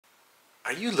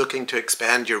Are you looking to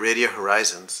expand your radio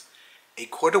horizons? A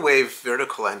quarter wave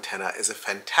vertical antenna is a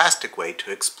fantastic way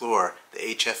to explore the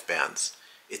HF bands.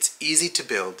 It's easy to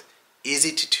build,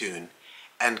 easy to tune,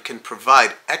 and can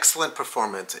provide excellent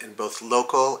performance in both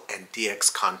local and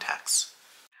DX contacts.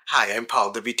 Hi, I'm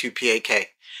Paul, W2PAK.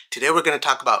 Today we're going to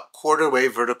talk about quarter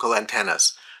wave vertical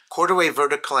antennas. Quarter wave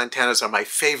vertical antennas are my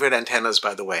favorite antennas,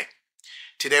 by the way.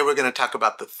 Today we're going to talk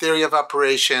about the theory of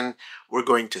operation, we're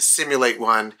going to simulate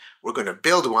one, we're going to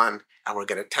build one, and we're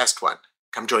going to test one.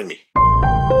 Come join me.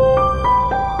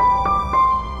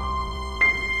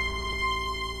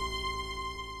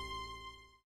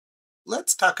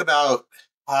 Let's talk about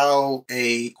how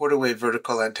a quarter wave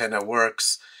vertical antenna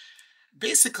works.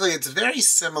 Basically, it's very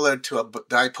similar to a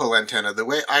dipole antenna. The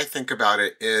way I think about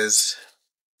it is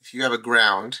if you have a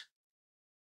ground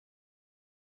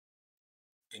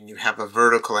and you have a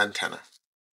vertical antenna,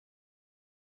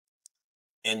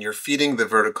 and you're feeding the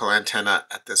vertical antenna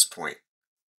at this point.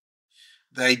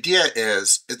 The idea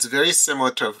is it's very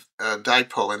similar to a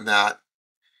dipole in that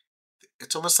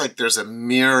it's almost like there's a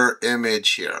mirror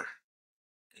image here,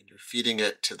 and you're feeding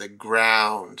it to the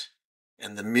ground,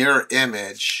 and the mirror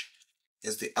image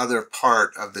is the other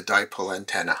part of the dipole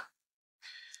antenna.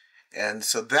 And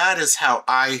so that is how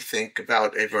I think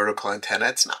about a vertical antenna.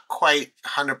 It's not quite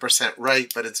 100% right,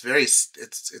 but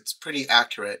it's pretty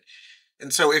accurate.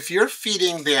 And so if you're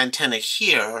feeding the antenna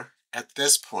here at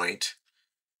this point,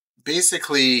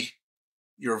 basically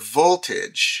your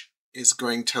voltage is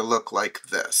going to look like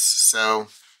this. So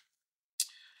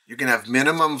you're going to have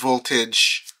minimum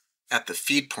voltage at the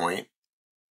feed point,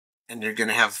 and you're going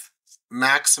to have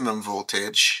maximum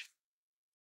voltage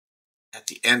at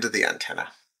the end of the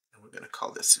antenna. And we're going to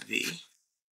call this V.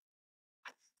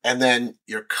 And then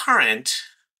your current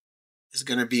is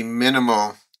going to be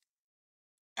minimal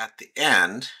at the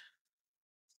end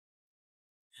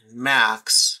and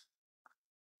max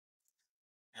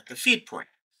at the feed point.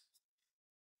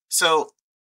 So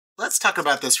let's talk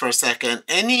about this for a second.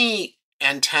 Any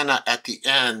antenna at the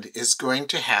end is going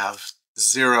to have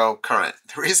zero current.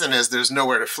 The reason is there's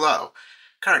nowhere to flow.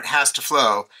 Current has to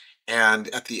flow, and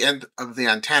at the end of the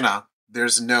antenna,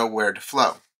 there's nowhere to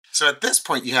flow. So at this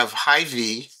point, you have high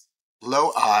V,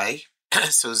 low I,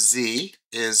 so Z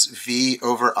is V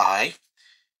over I,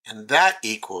 and that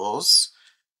equals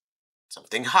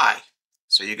something high.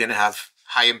 So you're going to have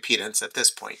high impedance at this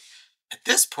point. At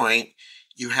this point,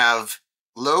 you have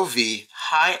low V,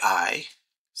 high I,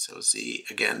 so Z,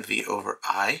 again, V over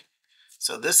I.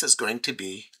 So this is going to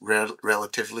be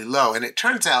relatively low. And it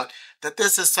turns out that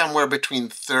this is somewhere between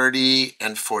 30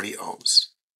 and 40 ohms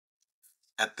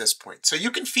at this point. So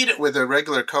you can feed it with a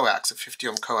regular coax, a 50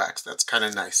 ohm coax. That's kind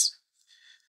of nice.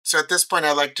 So at this point,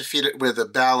 I like to feed it with a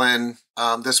balun.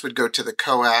 This would go to the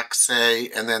coax, say,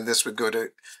 and then this would go to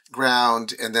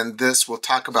ground, and then this, we'll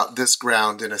talk about this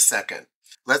ground in a second.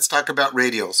 Let's talk about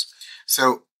radials.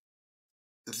 So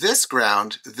this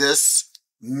ground, this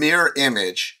mirror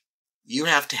image, you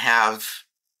have to have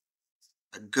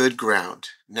a good ground.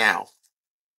 Now,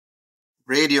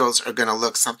 radials are going to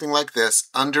look something like this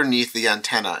underneath the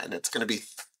antenna, and it's going to be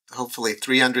hopefully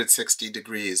 360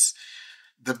 degrees.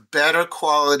 The better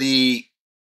quality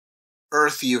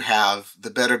earth you have,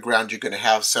 the better ground you're going to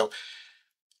have. So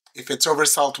if it's over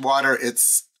salt water,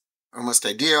 it's almost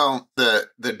ideal.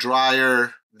 The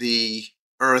drier the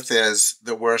earth is,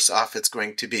 the worse off it's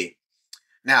going to be.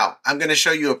 Now, I'm going to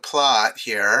show you a plot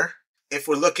here. If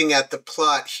we're looking at the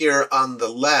plot here on the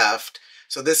left,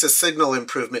 so this is signal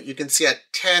improvement. You can see at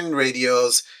 10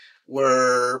 radios,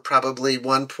 we're probably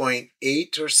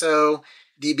 1.8 or so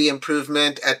dB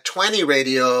improvement. At 20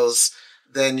 radios,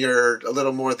 then you're a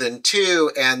little more than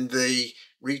 2, and the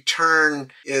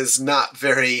return is not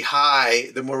very high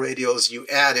the more radios you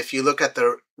add. If you look at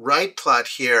the right plot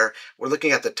here, we're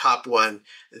looking at the top one,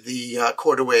 the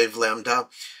quarter wave lambda.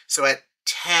 So at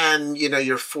 10,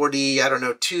 you're 40,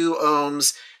 2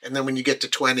 ohms, and then when you get to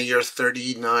 20, you're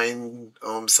 39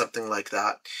 ohms, something like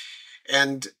that.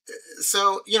 And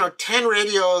so, 10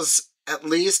 radios at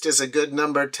least is a good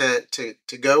number to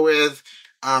go with.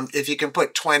 If you can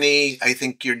put 20, I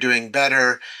think you're doing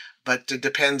better, but it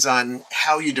depends on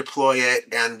how you deploy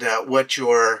it and what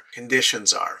your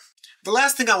conditions are. The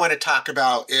last thing I want to talk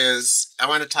about is I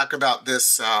want to talk about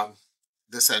this,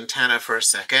 this antenna for a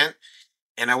second,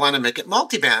 and I want to make it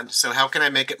multiband. So how can I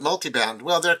make it multiband?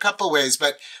 Well, there are a couple ways,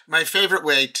 but my favorite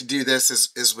way to do this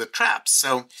is with traps.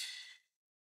 So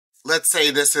let's say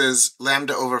this is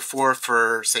lambda over 4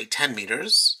 for, say, 10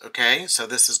 meters, okay? So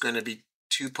this is going to be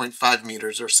 2.5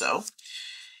 meters or so.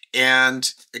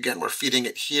 And again, we're feeding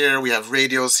it here. We have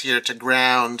radials here to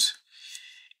ground.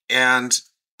 And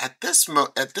at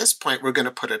this point, we're going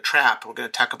to put a trap. We're going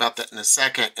to talk about that in a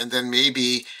second. And then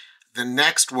maybe the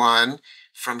next one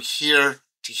from here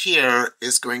to here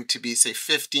is going to be, say,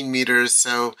 15 meters.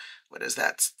 So what is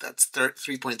that? That's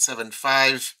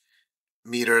 3.75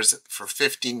 meters for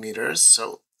 15 meters.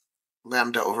 So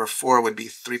lambda over 4 would be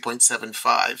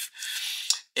 3.75.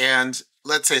 And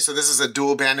let's say, so this is a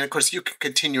dual band. And of course, you can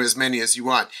continue as many as you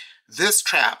want. This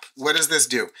trap, what does this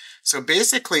do? So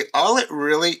basically, all it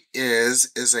really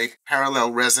is a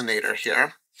parallel resonator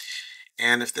here.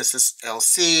 And if this is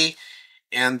LC,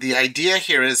 and the idea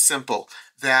here is simple,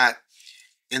 that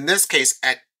in this case,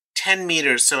 at 10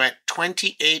 meters, so at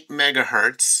 28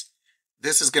 megahertz,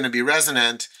 this is going to be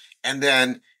resonant, and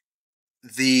then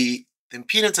the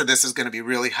impedance of this is going to be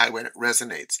really high when it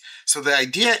resonates. So the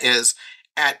idea is,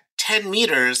 at 10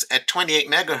 meters, at 28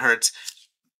 megahertz,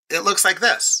 it looks like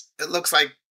this. It looks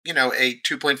like, you know, a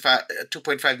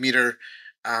 2.5 meter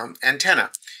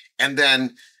antenna. And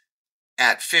then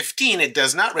at 15, it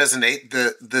does not resonate.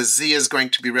 The Z is going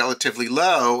to be relatively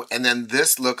low. And then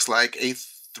this looks like a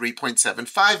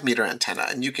 3.75 meter antenna.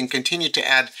 And you can continue to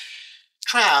add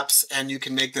traps, and you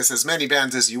can make this as many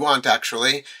bands as you want,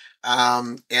 actually.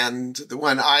 And the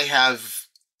one I have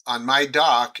on my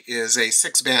dock is a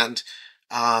 6-band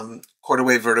quarter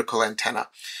wave vertical antenna.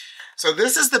 So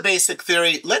this is the basic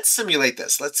theory. Let's simulate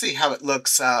this. Let's see how it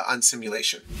looks on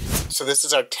simulation. So this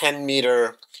is our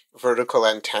 10-meter vertical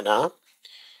antenna.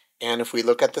 And if we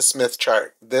look at the Smith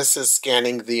chart, this is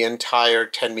scanning the entire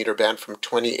 10-meter band from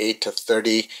 28 to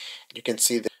 30. You can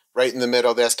see that right in the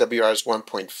middle, the SWR is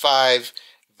 1.5.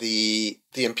 The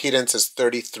impedance is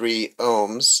 33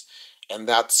 ohms, and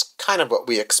that's kind of what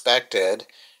we expected.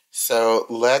 So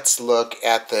let's look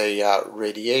at the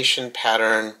radiation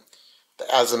pattern. The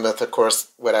azimuth, of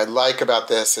course, what I like about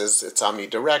this is it's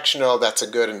omnidirectional. That's a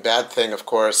good and bad thing, of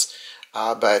course,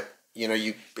 but you know,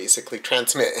 you basically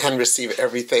transmit and receive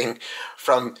everything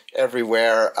from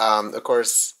everywhere. Of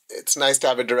course, it's nice to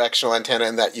have a directional antenna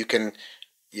in that you can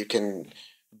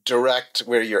direct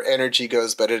where your energy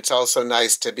goes, but it's also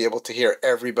nice to be able to hear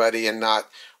everybody and not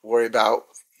worry about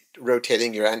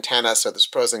rotating your antenna. So there's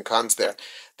pros and cons there.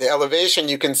 The elevation,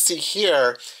 you can see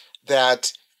here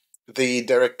that the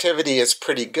directivity is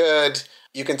pretty good.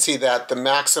 You can see that the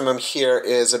maximum here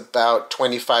is about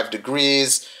 25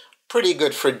 degrees. Pretty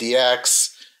good for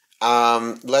DX.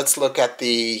 Let's look at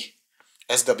the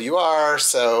SWR.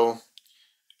 So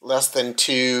less than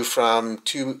 2 from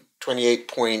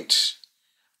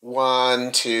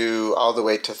 28.1 to all the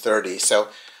way to 30. So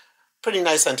pretty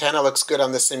nice antenna. Looks good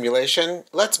on the simulation.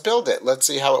 Let's build it. Let's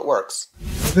see how it works.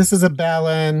 This is a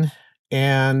balun,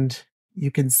 and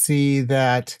you can see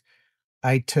that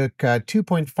I took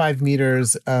 2.5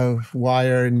 meters of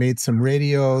wire and made some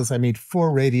radials. I made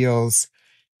 4 radials.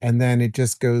 And then it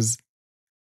just goes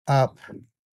up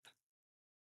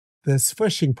this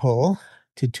pushing pole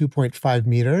to 2.5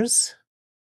 meters.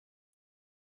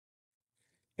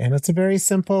 And it's a very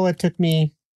simple, it took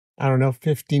me, I don't know,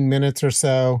 15 minutes or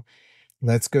so.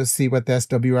 Let's go see what the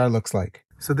SWR looks like.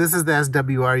 So this is the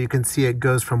SWR. You can see it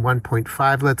goes from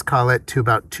 1.5, let's call it, to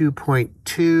about 2.2,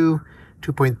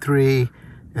 2.3,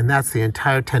 and that's the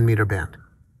entire 10-meter band.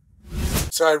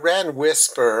 So I ran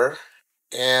Whisper.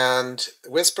 And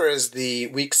Whisper is the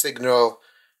weak signal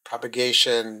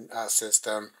propagation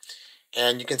system.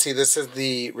 And you can see this is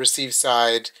the receive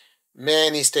side.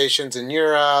 Many stations in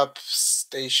Europe,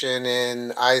 station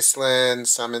in Iceland,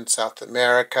 some in South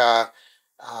America.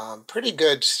 Pretty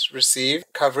good receive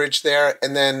coverage there.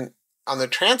 And then on the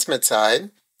transmit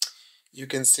side, you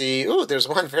can see, there's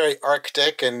one very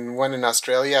Arctic and one in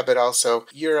Australia, but also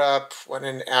Europe, one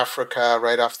in Africa,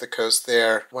 right off the coast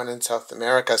there, one in South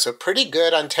America. So pretty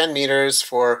good on 10 meters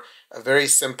for a very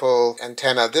simple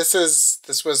antenna. This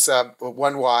was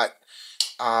 1 watt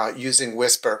using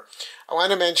Whisper. I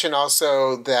want to mention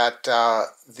also that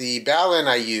the balun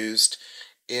I used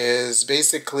is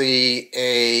basically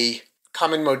a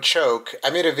common mode choke. I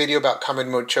made a video about common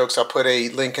mode chokes. I'll put a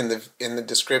link in the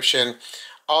description.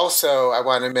 Also, I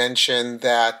want to mention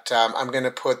that I'm going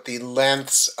to put the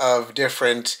lengths of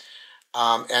different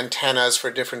antennas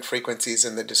for different frequencies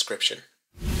in the description.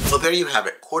 Well, there you have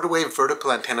it. Quarter wave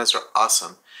vertical antennas are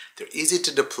awesome. They're easy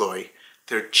to deploy.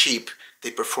 They're cheap.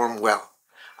 They perform well.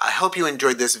 I hope you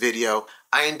enjoyed this video.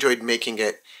 I enjoyed making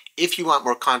it. If you want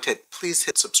more content, please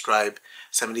hit subscribe.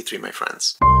 73, my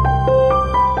friends.